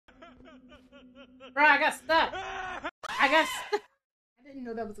Bro, I got stuck. I got stuck. I didn't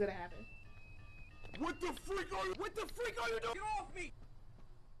know that was gonna happen. What the freak are you? What the freak are you doing? Get off me!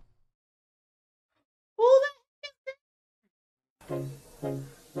 Who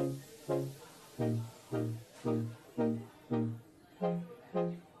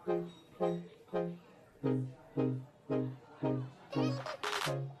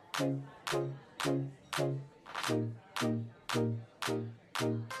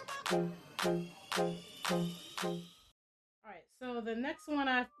Alright, so the next one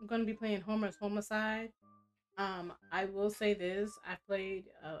I'm gonna be playing Homer's Homicide. I will say this: I played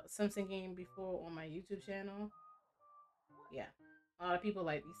a Simpson game before on my YouTube channel. Yeah, a lot of people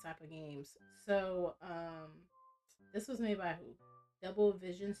like these type of games. So, this was made by who? Double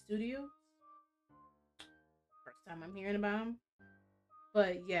Vision Studios. First time I'm hearing about them.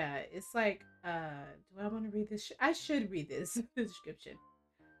 But yeah, it's like, do I want to read this? I should read this the description.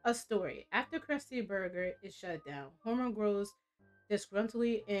 A story. After Krusty Burger is shut down, Homer grows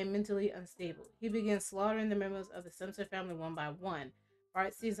disgruntledly and mentally unstable. He begins slaughtering the members of the Simpson family one by one.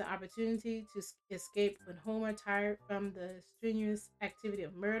 Bart sees an opportunity to escape when Homer, tired from the strenuous activity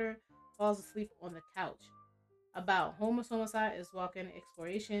of murder, falls asleep on the couch. About Homer's Homicide is walking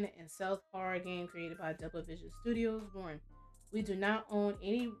exploration and stealth horror game created by Double Vision Studios. Warren, we do not own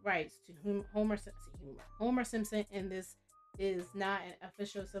any rights to Homer Simpson, and this is not an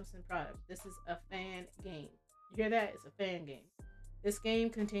official Simpson product. This is a fan game. You hear that? It's a fan game. This game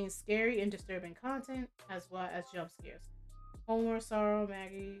contains scary and disturbing content as well as jump scares. Homer, Sorrow,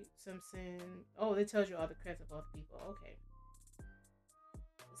 Maggie, Simpson. Oh, it tells you all the credits of all the people. Okay.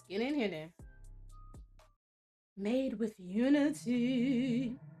 Let's get in here then. Made with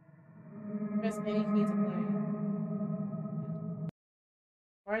Unity. Press any key to play.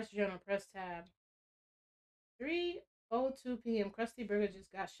 Bart's Journal, press tab. 3:02 p.m. Krusty Burger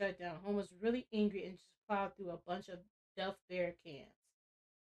just got shut down. Homer's really angry and just plowed through a bunch of Duff Bear cans.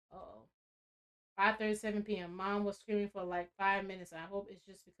 Uh-oh. 5:37 p.m. Mom was screaming for like 5 minutes. I hope it's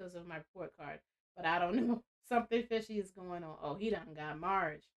just because of my report card, but I don't know. Something fishy is going on. Oh, he done got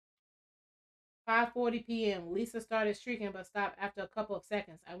Marge. 5:40 p.m. Lisa started shrieking but stopped after a couple of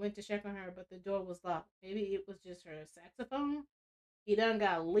seconds. I went to check on her, but the door was locked. Maybe it was just her saxophone. He done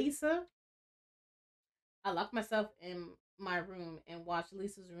got Lisa. I locked myself in my room and watched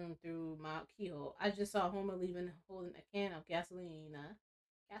Lisa's room through my keyhole. I just saw Homer leaving holding a can of gasoline.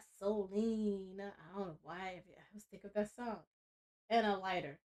 Gasoline. I don't know why I was thinking of that song. And a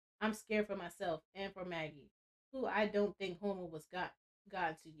lighter. I'm scared for myself and for Maggie, who I don't think Homer was got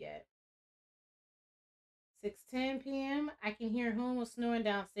to yet. 6:10 p.m. I can hear Homer snoring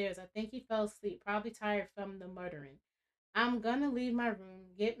downstairs. I think he fell asleep, probably tired from the murdering. I'm gonna leave my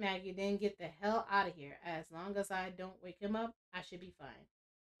room, get Maggie, then get the hell out of here. As long as I don't wake him up, I should be fine.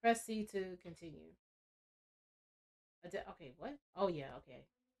 Press C to continue. Okay, what? Oh, yeah, okay.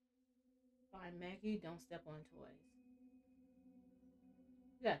 Find Maggie, don't step on toys.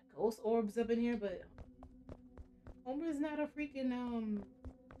 We got ghost orbs up in here, but Homer's not a freaking,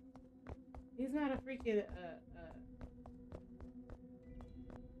 he's not a freaking,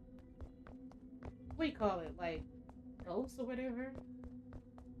 what do you call it? Like, ghost or whatever?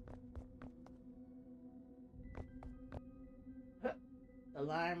 The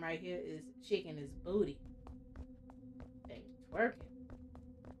line right here is shaking his booty. Dang, twerking.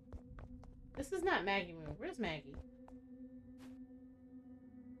 This is not Maggie room. Where's Maggie?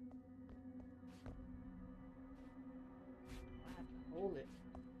 I have to hold it.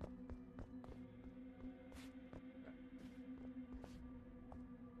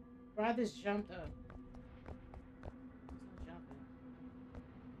 Bro, this jumped up. It's not jumping.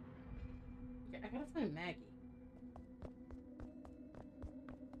 Okay, I gotta find Maggie.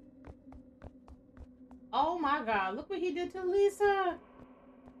 Oh my god, look what he did to Lisa.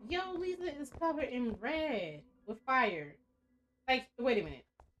 Yo, Lisa is covered in red with fire. Like, wait a minute.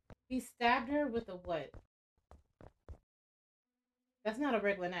 He stabbed her with a what? That's not a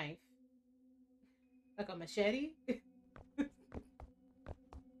regular knife. Like a machete?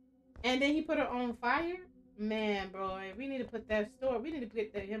 And then he put her on fire? Man, bro, we need to put that store. We need to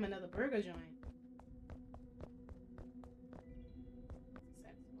get him another burger joint.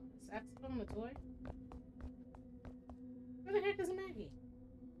 Saxophone, the toy? Where the heck is Maggie?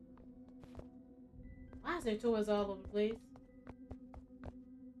 Why is there toys all over the place?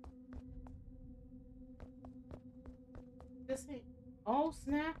 This ain't. Oh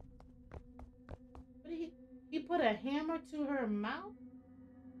snap! What did he put a hammer to her mouth?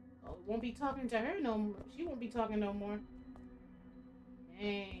 Oh, won't be talking to her no more. She won't be talking no more.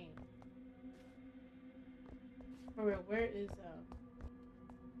 Dang. For real, where is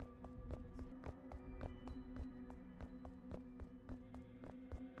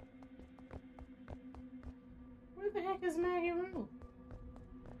fuck is Maggie room?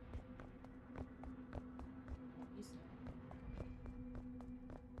 Oh, he's there.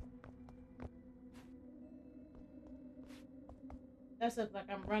 That's if like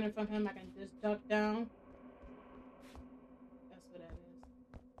I'm running from him, I can just duck down. That's what that is.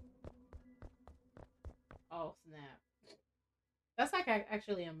 Oh snap! That's like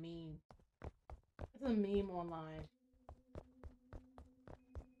actually a meme. It's a meme online.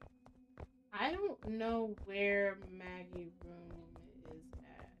 I don't know where Maggie room is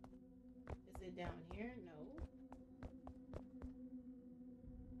at. Is it down here? No.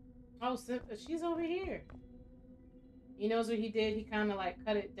 Oh, she's over here. He knows what he did. He kind of like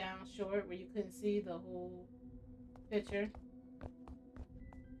cut it down short where you couldn't see the whole picture.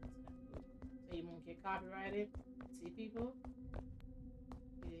 So you won't get copyrighted. See, people?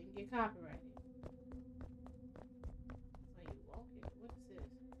 You didn't get copyrighted. So you walk it. What is this?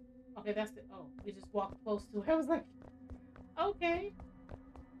 Okay, that's the. Oh, we just walked close to it. I was like, okay.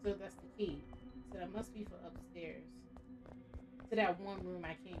 So that's the key. So that must be for upstairs. To that one room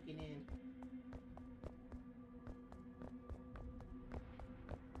I can't get in.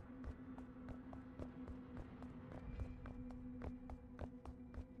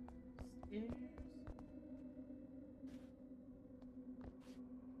 Stairs.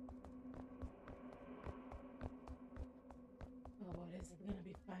 Oh boy, this is gonna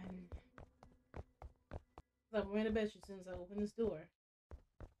be fun. So I'm gonna bet you since I open this door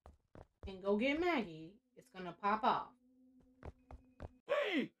and go get Maggie, it's gonna pop off.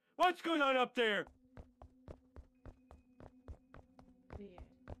 Hey! What's going on up there? Yeah.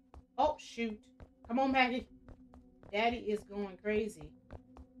 Oh shoot! Come on, Maggie. Daddy is going crazy.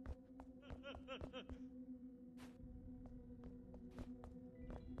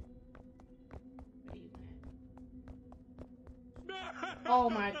 Where you at? Oh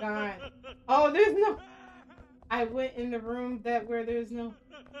my god. Oh, there's no. I went in the room where there's no.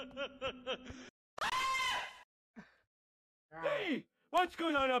 Hey! What's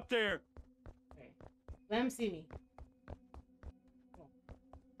going on up there? Okay. Let him see me. Come on.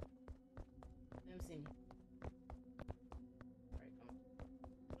 Let him see me. Alright, come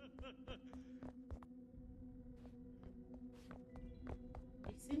on.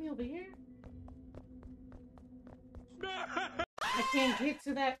 You see me over here? I can't get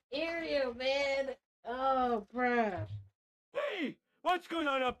to that area, man. Oh, bruh. Hey! What's going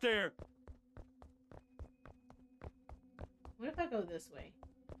on up there? What if I go this way?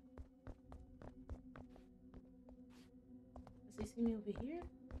 Does he see me over here?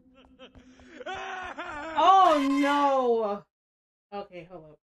 Oh, no. Okay, hold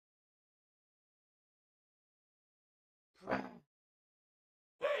up. Bruh.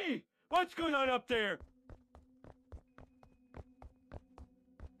 Hey! What's going on up there?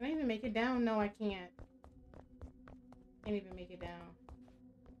 Can I even make it down? No, I can't. Can't even make it down.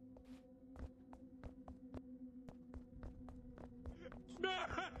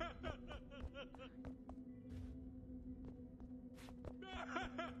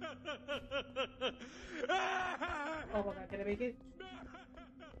 Oh my god, can I make it?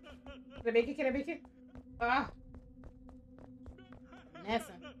 Can I make it? Can I make it? Ah!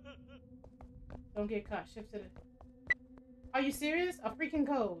 Nessa. Don't get caught. Shift to the... Are you serious? A freaking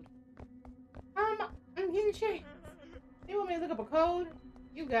code. I'm getting chased. You want me to look up a code?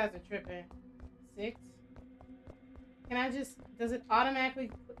 You guys are tripping. 6. Can I just... Does it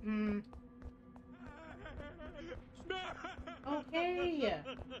automatically... Okay.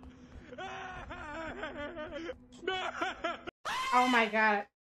 Oh my god.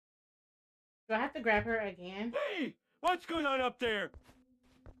 Do I have to grab her again? Hey! What's going on up there?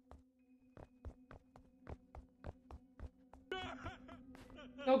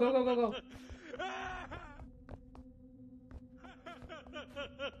 Go, go, go, go, go.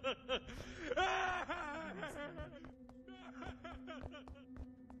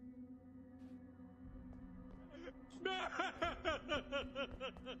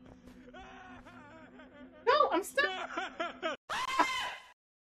 No, I'm stuck.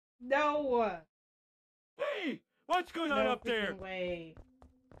 No. Hey! What's going on No up there? freaking way.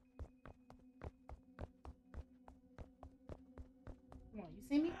 Come on, you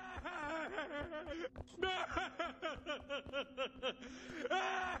see me?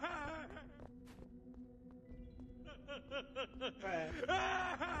 Bruh.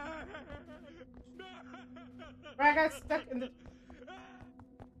 Bruh, I got stuck in the...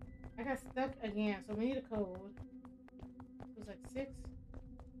 I got stuck again, so we need a code. It was like 6.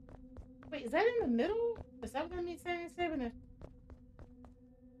 Wait, is that in the middle? Is that what that means? 7? It's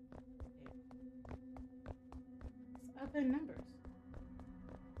other numbers.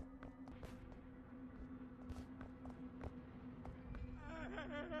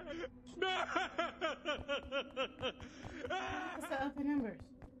 What's the other numbers?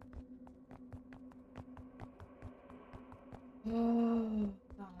 Oh,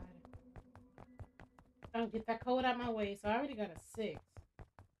 God. Oh, get that code out my way. So I already got a 6.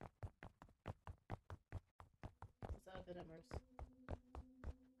 What's the other numbers?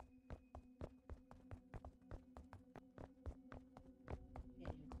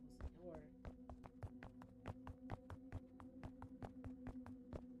 Can't even close the door.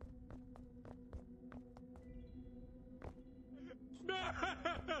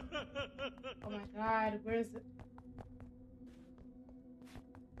 Oh my God, where's it?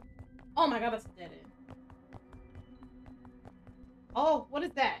 Oh my God, that's a dead end. Oh, what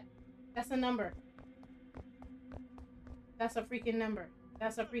is that? That's a number. That's a freaking number.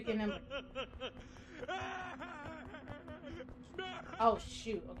 That's a freaking number. Oh,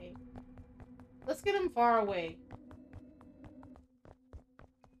 shoot. Okay. Let's get him far away.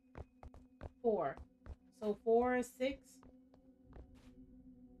 4. So 4 is 6.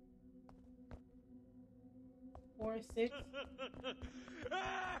 4 is 6.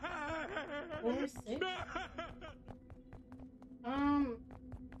 4 is 6.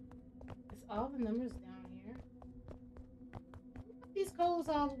 Is all the numbers down here? Put these codes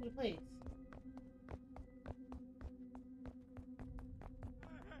all over the place.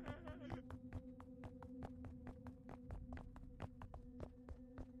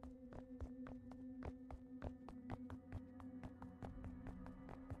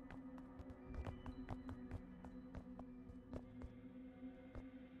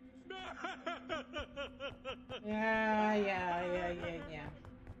 Yeah.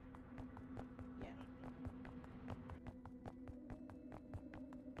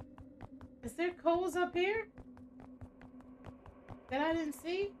 Is there codes up here that I didn't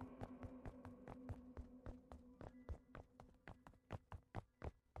see?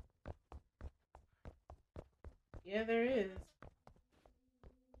 Yeah, there is.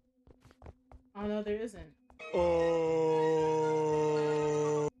 Oh, no, there isn't. Oh.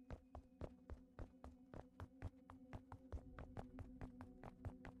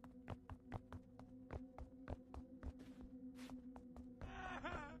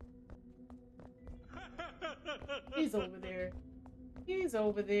 He's over there. He's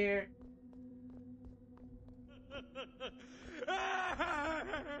over there.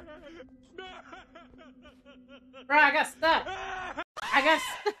 Bro, I got stuck.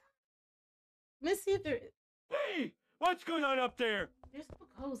 Let's see if there is. Hey, what's going on up there? There's no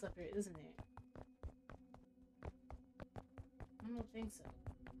codes up there, isn't there? I don't think so.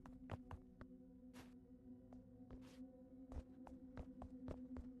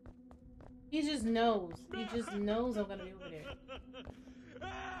 He just knows. He just knows I'm gonna be over there.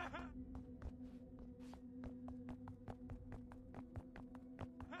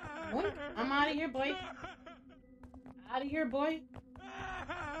 Boink. I'm out of here, boy. Out of here, boy.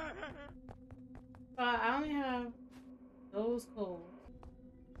 So I only have those codes.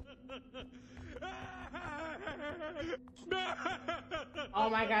 Oh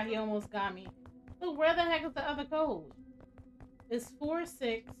my God, he almost got me. Look, where the heck is the other code? It's 4,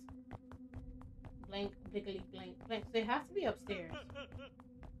 6. Blank, biggly, blank, blank. They have to be upstairs.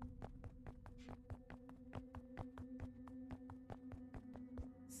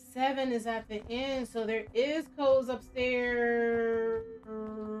 Seven is at the end, so there is codes upstairs.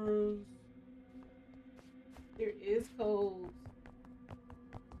 There is codes.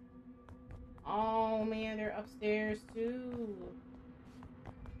 Oh man, they're upstairs too.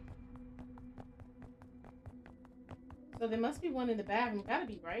 So there must be one in the bathroom. Gotta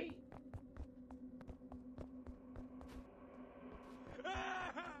be, right?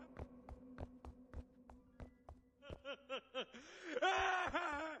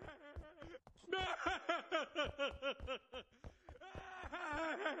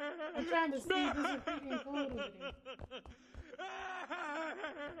 I'm trying to see if there's a freaking code over there.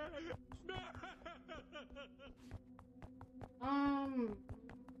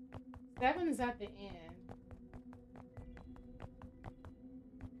 7 is at the end.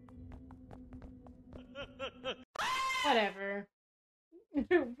 Whatever.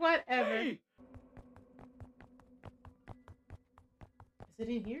 Whatever. Hey! Is it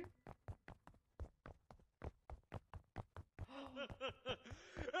in here?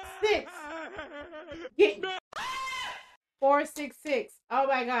 6. Get 4, 6, 6. Oh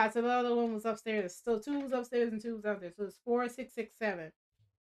my God! So the other one was upstairs. So 2 was upstairs and 2 was up there. So it's 4, 6, 6, 7.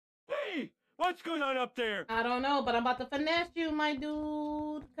 Hey! What's going on up there? I don't know, but I'm about to finesse you, my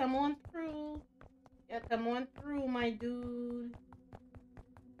dude. Come on through. Yeah, come on through, my dude.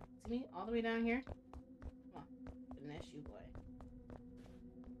 See me all the way down here? Come on, finesse you, boy.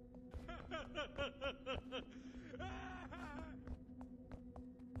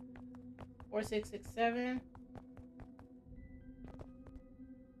 4667.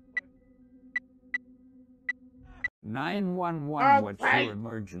 911, All what's your right.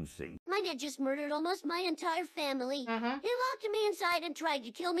 emergency? My dad just murdered almost my entire family. Uh-huh. He locked me inside and tried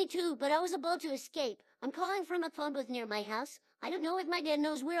to kill me too, but I was able to escape. I'm calling from a phone booth near my house. I don't know if my dad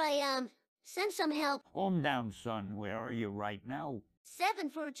knows where I am. Send some help. Calm down, son. Where are you right now?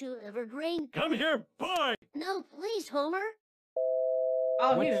 742 Evergreen. Come here, boy! No, please, Homer.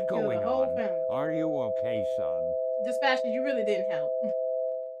 Oh, he What's done killed the going whole on? family. Are you okay, son? Dispatcher, you really didn't help.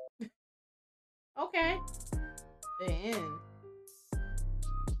 Okay. The end.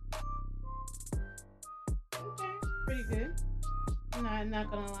 Okay. Pretty good. Not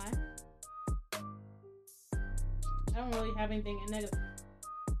gonna lie. I don't really have anything in negative.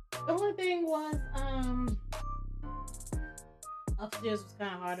 The only thing was, upstairs was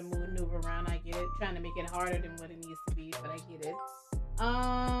kind of hard to maneuver around. I get it. Trying to make it harder than what it needs to be, but I get it.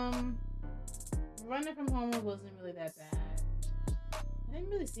 Running from home wasn't really that bad. I didn't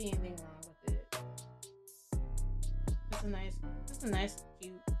really see anything wrong with it. Just a nice,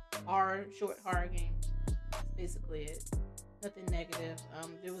 cute, short horror game. That's basically it. Nothing negative. I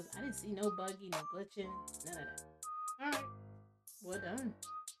didn't see no buggy, no glitching, none of that. All right, well done.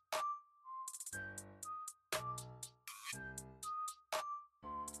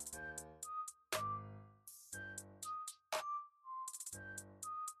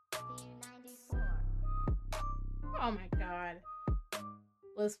 Oh my god.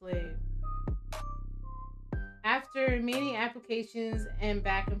 Let's play. After many applications and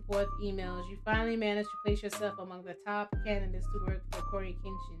back and forth emails, you finally managed to place yourself among the top candidates to work for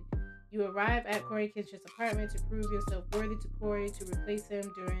coryxkenshin. You arrive at coryxkenshin's apartment to prove yourself worthy to Cory to replace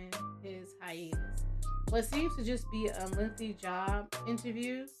him during his hiatus. What seems to just be a lengthy job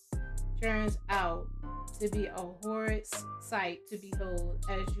interview turns out to be a horrid sight to behold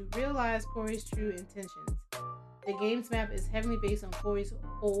as you realize Cory's true intentions. The game's map is heavily based on Cory's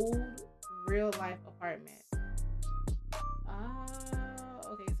old real-life apartment.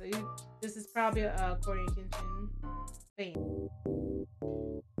 Okay, so this is probably a coryxkenshin thing.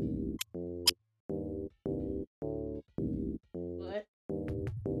 What?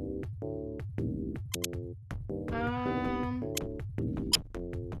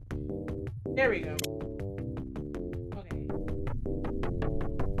 There we go. Okay.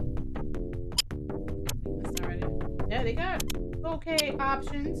 Let's start it. Yeah, they got okay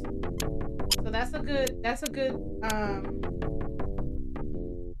options. So that's pretty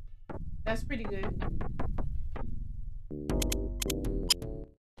good.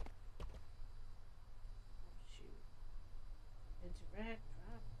 Shoot. Interact,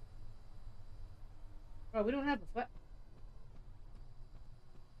 drop. Bro, we don't have a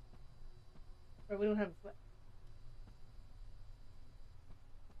Bro, we don't have a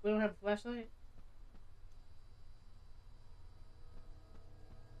We don't have a flashlight?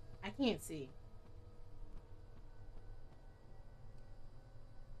 I can't see.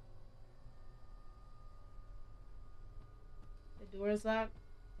 The door is locked.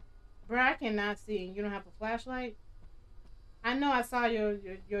 Bro, I cannot see. You don't have a flashlight? I know I saw your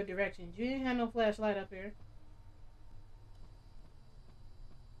directions. You didn't have no flashlight up here.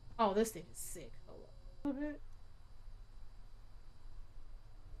 Oh, this thing is sick. Hold on. A little bit.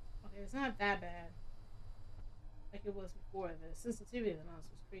 Okay, it's not that bad. Like it was before. The sensitivity of the mouse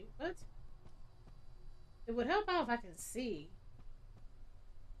was great. But it would help out if I can see.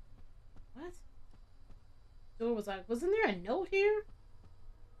 What? Door was like, wasn't there a note here?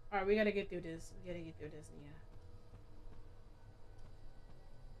 Alright, we gotta get through this. Yeah.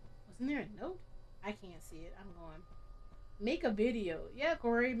 Wasn't there a note? I can't see it. I'm going. Make a video. Yeah,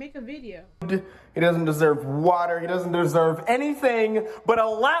 Cory, make a video. He doesn't deserve water. He doesn't deserve anything but a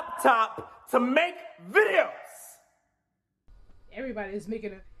laptop to make videos. Everybody's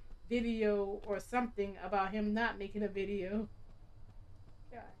making a video or something about him not making a video.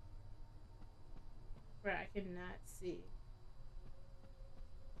 God. Bro, I cannot see.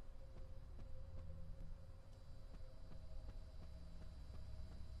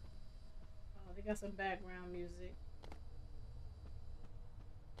 Oh, they got some background music.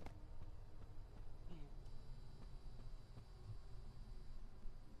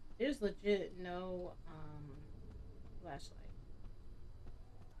 There's legit no flashlight.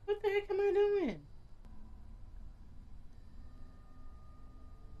 What the heck am I doing?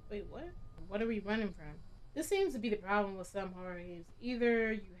 Wait, what? What are we running from? This seems to be the problem with some horror games.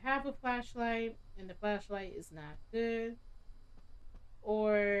 Either you have a flashlight and the flashlight is not good,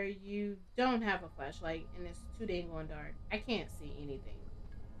 or you don't have a flashlight and it's too dang on dark. I can't see anything.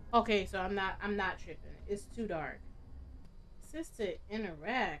 Okay, so I'm not tripping. It's too dark. Assist to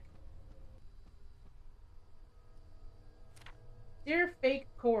interact. Dear fake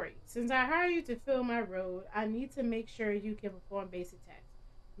Cory, since I hired you to fill my road, I need to make sure you can perform basic tasks.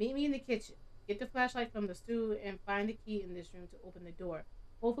 Meet me in the kitchen. Get the flashlight from the stool and find the key in this room to open the door.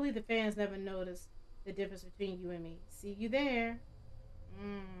 Hopefully the fans never notice the difference between you and me. See you there.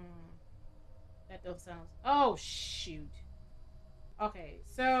 That don't sound... Oh, shoot. Okay,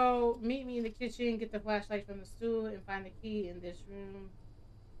 so meet me in the kitchen, get the flashlight from the stool, and find the key in this room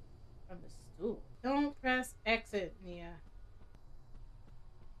from the stool. Don't press exit, Nia.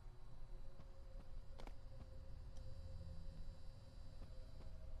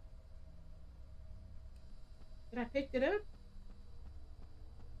 Did I pick it up?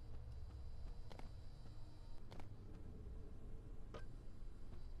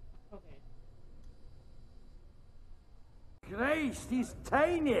 Okay. Christ, he's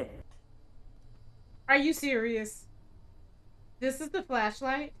tiny. Are you serious? This is the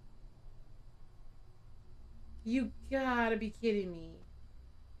flashlight? You gotta be kidding me.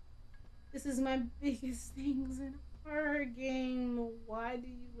 This is my biggest things in a horror game. Why do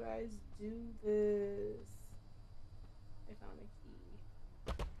you guys do this? I found a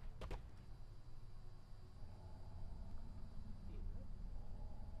key.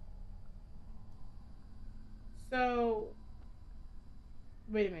 So,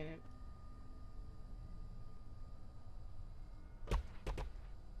 wait a minute.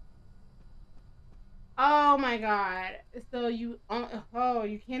 Oh my god. So you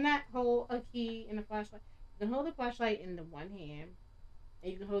you cannot hold a key in a flashlight. You can hold the flashlight in the one hand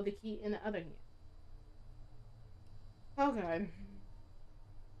and you can hold the key in the other hand. Oh god.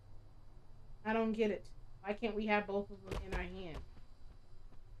 I don't get it. Why can't we have both of them in our hand?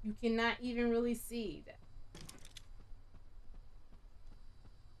 You cannot even really see that.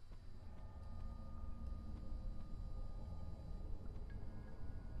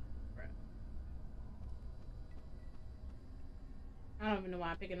 I don't even know why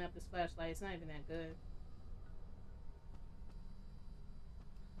I'm picking up this flashlight. It's not even that good.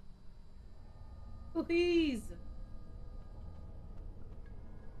 Please.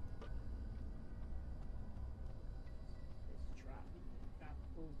 Let's drop the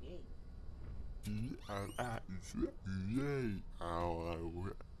whole game.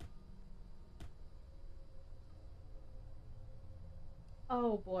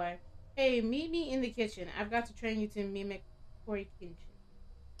 Oh boy. Hey, meet me in the kitchen. I've got to train you to mimic coryxkenshin.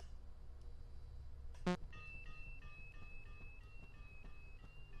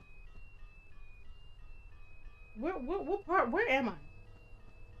 What part? Where am I?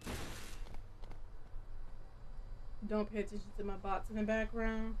 Don't pay attention to my box in the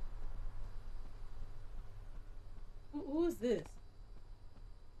background. Who is this?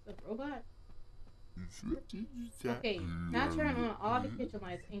 The robot? Okay, now turn on all the kitchen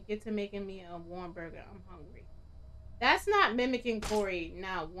lights and get to making me a warm burger. I'm hungry. That's not mimicking Cory.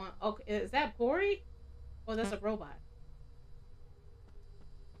 Now one. Okay, is that Cory? Oh, that's a robot.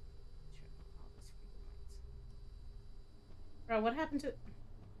 Turn on all these freaking lights. Bro, what happened to?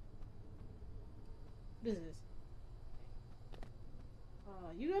 What is this?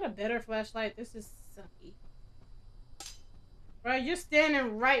 Oh, you got a better flashlight. This is sucky. Bro, you're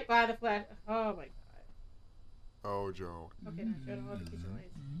standing right by the flash. Oh my god. Oh, Joe. Okay, now turn on all the kitchen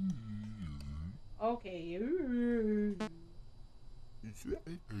lights. Okay.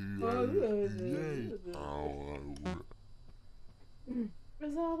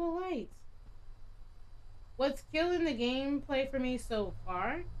 Where's all the lights? What's killing the gameplay for me so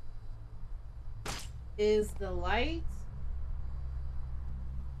far is the lights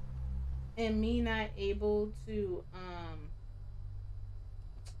and me not able to oh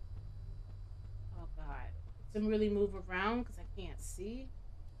god, to really move around because I can't see.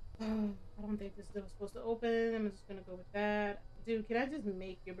 I don't think this door is supposed to open. I'm just gonna go with that. Dude, can I just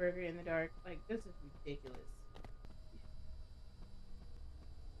make your burger in the dark? Like, this is ridiculous.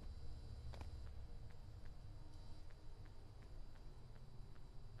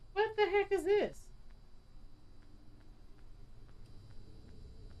 What the heck is this?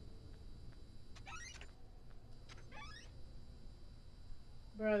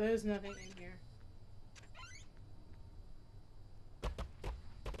 Bro, there's nothing in here.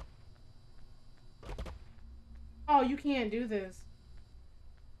 Oh, you can't do this.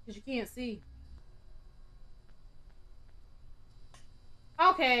 Because you can't see.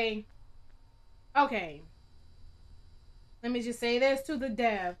 Okay. Okay. Let me just say this to the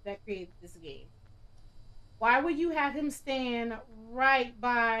dev that created this game. Why would you have him stand right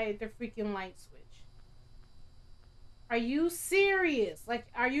by the freaking light switch? Are you serious? Like,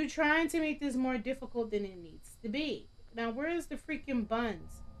 are you trying to make this more difficult than it needs to be? Now, where's the freaking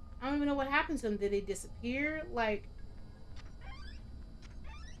buns? I don't even know what happened to them. Did they disappear? Like,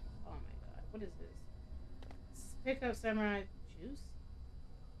 oh my god, what is this? Pick up samurai juice?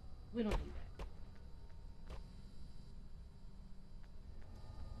 We don't need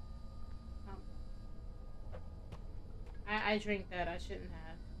that. I drink that. I shouldn't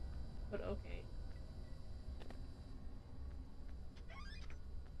have. But okay.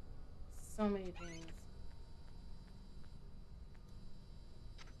 So many things.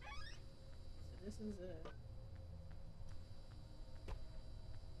 So this is a...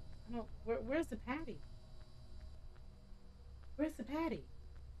 I don't... Where's the patty? Where's the patty?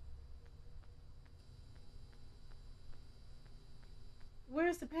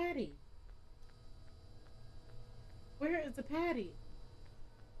 Where's the patty? Where is the patty?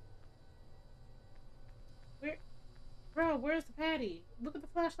 Where... Bro, where's the patty? Look at the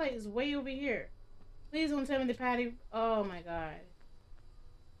flashlight. It's way over here. Please don't tell me the patty... Oh my god.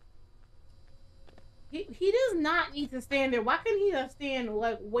 He does not need to stand there. Why couldn't he have stand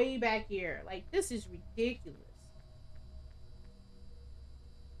like way back here? Like, this is ridiculous.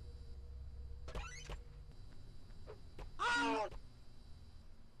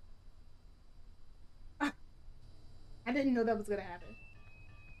 I didn't know that was gonna happen.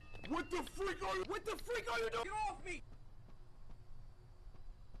 What the freak are you? What the freak are you doing? Get off me!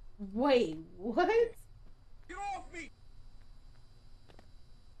 Wait, what? Get off me!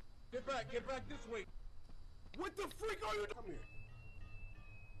 Get back this way! What the freak are you doing? Come here.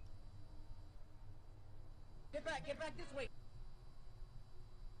 Get back this way!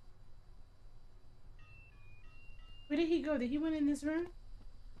 Where did he go? Did he went in this room?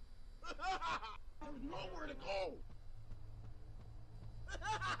 There's nowhere to go!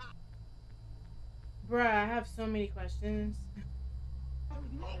 Bruh, I have so many questions. There's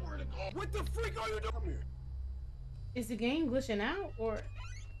nowhere to go! What the freak are you doing? Come here. Is the game glitching out, or...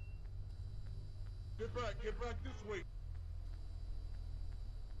 Get back this way!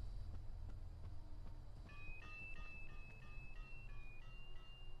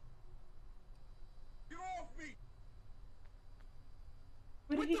 Get off me!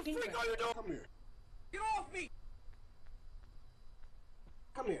 Where did What he the came freak from? are you doing? Come here. Get off me!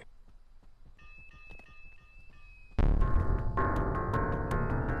 Come here.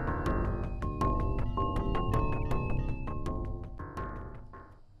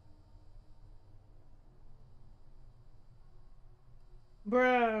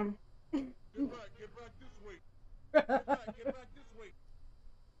 Bruh. Get back this way. Get back this way.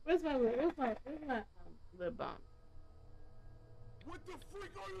 Where's my lip balm? What the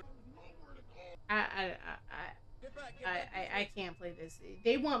freak are you? Nowhere to go. I can't play this.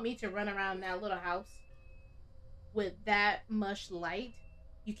 They want me to run around that little house with that much light.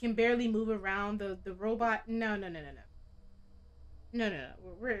 You can barely move around the robot. No. No.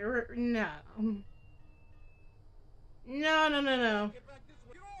 Get back this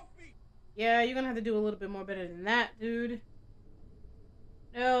way. Get off me. Yeah, you're gonna have to do a little bit more better than that, dude.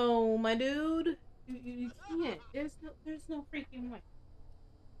 No, my dude. You can't. There's no freaking way.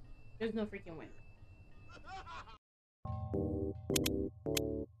 There's no freaking way.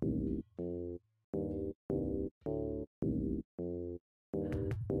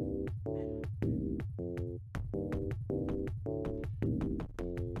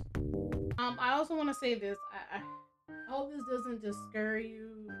 I also want to say this. I hope this doesn't discourage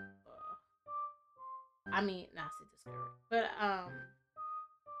you. I mean, not say discourage, but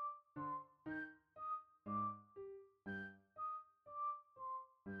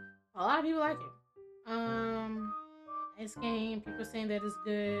a lot of people like it. This game, people saying that it's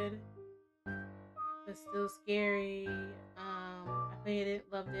good, but still scary. I played it,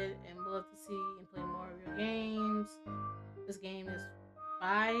 loved it, and would love to see and play more of your games. This game is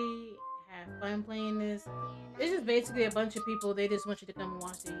fine. Have fun playing this. It's just basically a bunch of people. They just want you to come and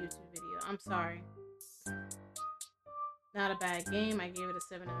watch their YouTube video. I'm sorry. Not a bad game. I gave it a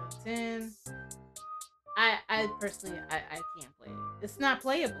 7 out of 10. I personally I can't play it. It's not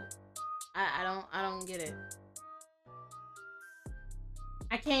playable. I don't get it.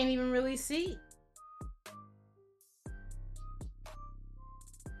 I can't even really see.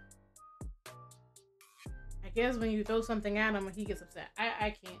 I guess when you throw something at him, he gets upset.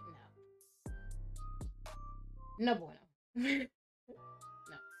 I can't. No bueno. No.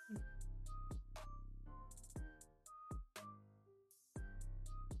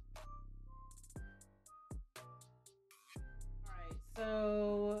 Alright,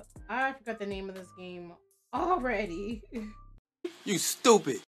 so I forgot the name of this game already. You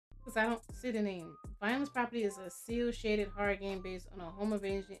stupid. Because I don't see the name. Veinless Property is a seal-shaded horror game based on a home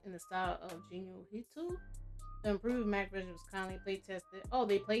invasion in the style of Jinyu Hitu. The improved Mac version was kindly play tested. Oh,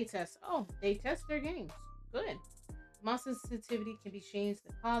 they play test. Oh, they test their games. Good. Monster sensitivity can be changed in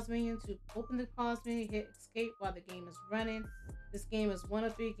the pause menu. To open the pause menu, hit escape while the game is running. This game is one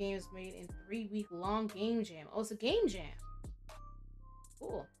of 3 games made in 3-week long game jam. Oh, it's a game jam.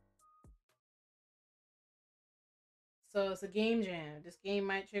 Cool. So it's a game jam. This game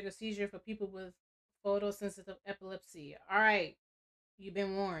might trigger seizure for people with photosensitive epilepsy. All right, you've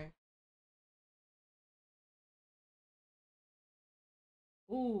been warned.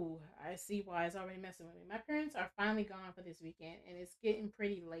 Ooh, I see why it's already messing with me. My parents are finally gone for this weekend, and it's getting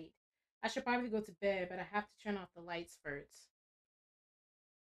pretty late. I should probably go to bed, but I have to turn off the lights first.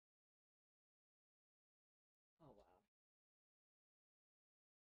 Oh wow,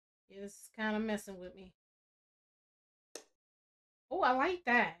 yeah, this is kind of messing with me. Oh, I like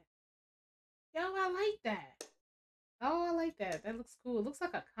that. Yo, I like that. Oh, I like that. That looks cool. It looks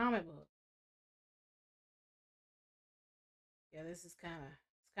like a comic book. Yeah, this is kind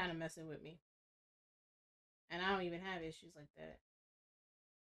of messing with me, and I don't even have issues like that.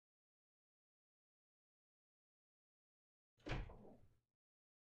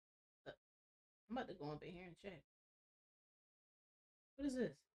 I'm about to go up in here and check. What is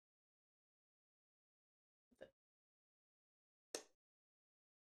this?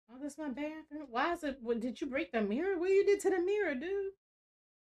 What oh, that's my bathroom. Why is it? What did you break the mirror? What you did to the mirror, dude?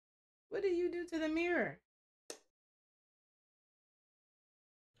 What did you do to the mirror?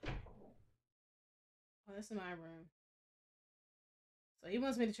 Oh, this is my room. So he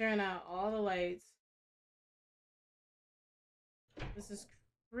wants me to turn out all the lights. This is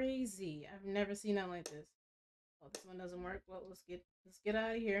crazy. I've never seen nothing like this. Oh, this one doesn't work. Well, let's get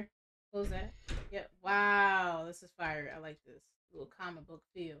out of here. Close that. Yep. Wow, this is fire. I like this little comic book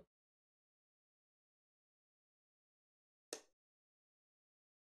feel. I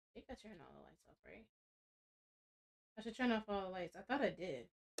think I turned all the lights off, right? I should turn off all the lights. I thought I did.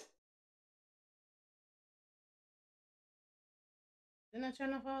 Didn't I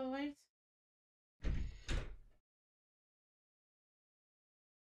turn off all the lights?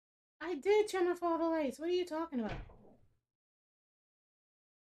 I did turn off all the lights. What are you talking about?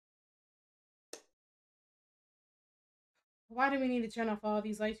 Why do we need to turn off all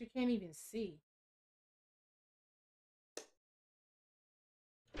these lights? You can't even see.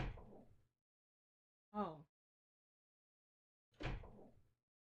 Oh.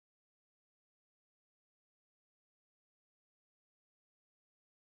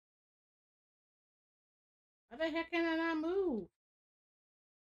 How the heck can I not move?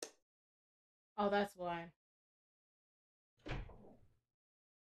 Oh, that's why.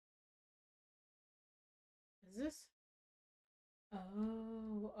 Is this?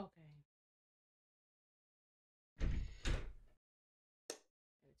 Oh, okay. It's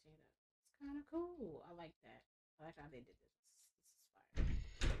kind of cool. I like that. I like how they did this. This is fire.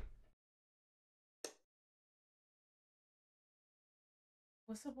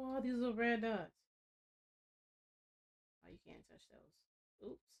 What's up with all these little red dots? Oh, you can't touch those.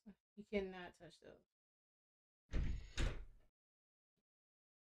 Oops. You cannot touch those.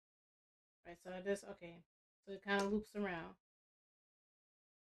 Right, so this, okay. So it kind of loops around.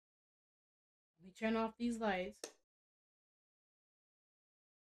 Let me turn off these lights.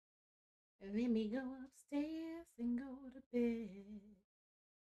 And let me go upstairs and go to bed.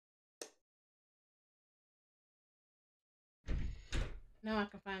 Now I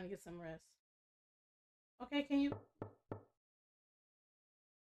can finally get some rest. Okay, can you?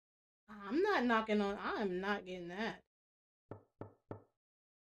 I'm not knocking on. I'm not getting that.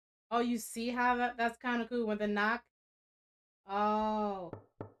 Oh, you see how that's kind of cool with the knock? Oh.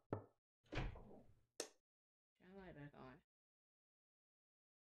 Turn the light back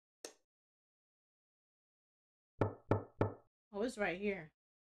on. Oh, it's right here.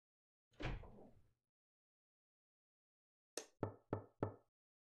 I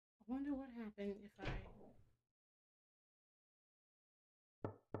wonder what happened if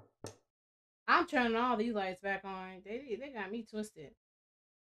I'm turning all these lights back on. They got me twisted.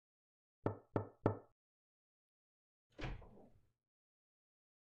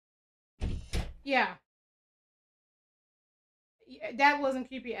 Yeah. That wasn't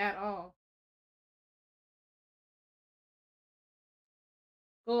creepy at all.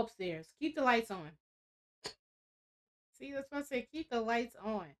 Go upstairs. Keep the lights on. See, that's what I say. Keep the lights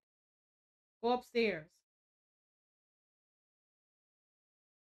on. Go upstairs.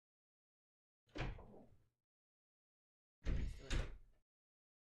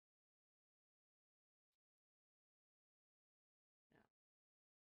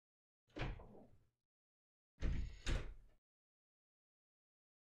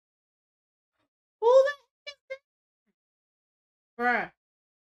 Bruh.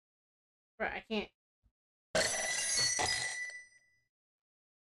 Bruh, I can't.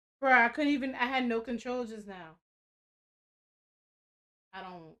 Bruh, I couldn't even. I had no control just now. I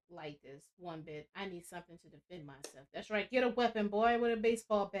don't like this one bit. I need something to defend myself. That's right. Get a weapon, boy, with a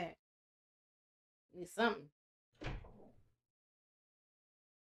baseball bat. Need something.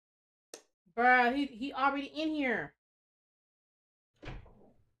 Bruh, he already in here. This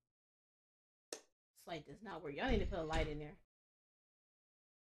light does not work. Y'all need to put a light in there.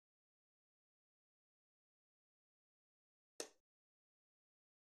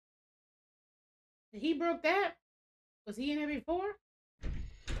 Did he broke that? Was he in there before?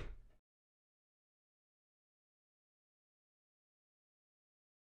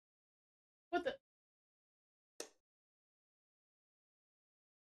 What the?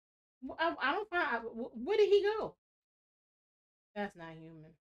 I don't find. Where did he go? That's not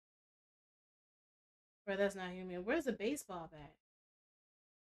human. Bro, that's not human. Where's the baseball bat?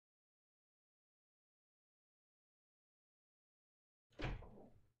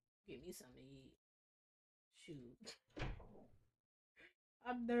 Give me something to eat. Shoot.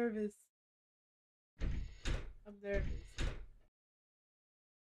 I'm nervous. I'm nervous.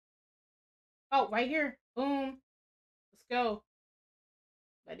 Oh, right here. Boom. Let's go.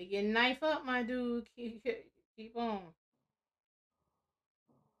 Better get knife up, my dude. Keep on.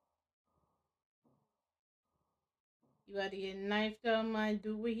 You gotta get knifed up, my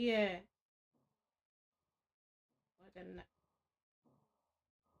dude. Where he at? What the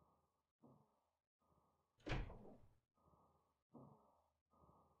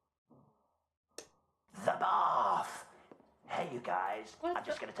The bath! Hey, you guys. What I'm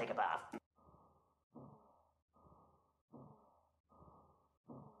just gonna take a bath.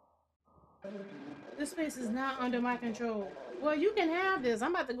 This place is not under my control. Well, you can have this.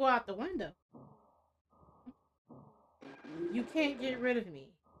 I'm about to go out the window. You can't get rid of me.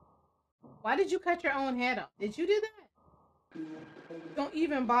 Why did you cut your own head off? Did you do that? Don't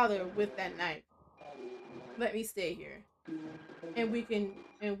even bother with that knife. Let me stay here. And we can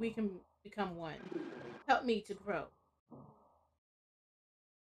become one. Help me to grow.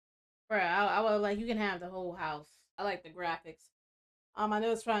 Bruh, I was like, you can have the whole house. I like the graphics. I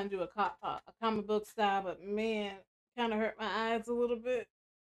know it's trying to do a comic book style, but man, kind of hurt my eyes a little bit.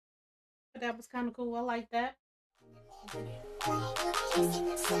 But that was kind of cool. I like that.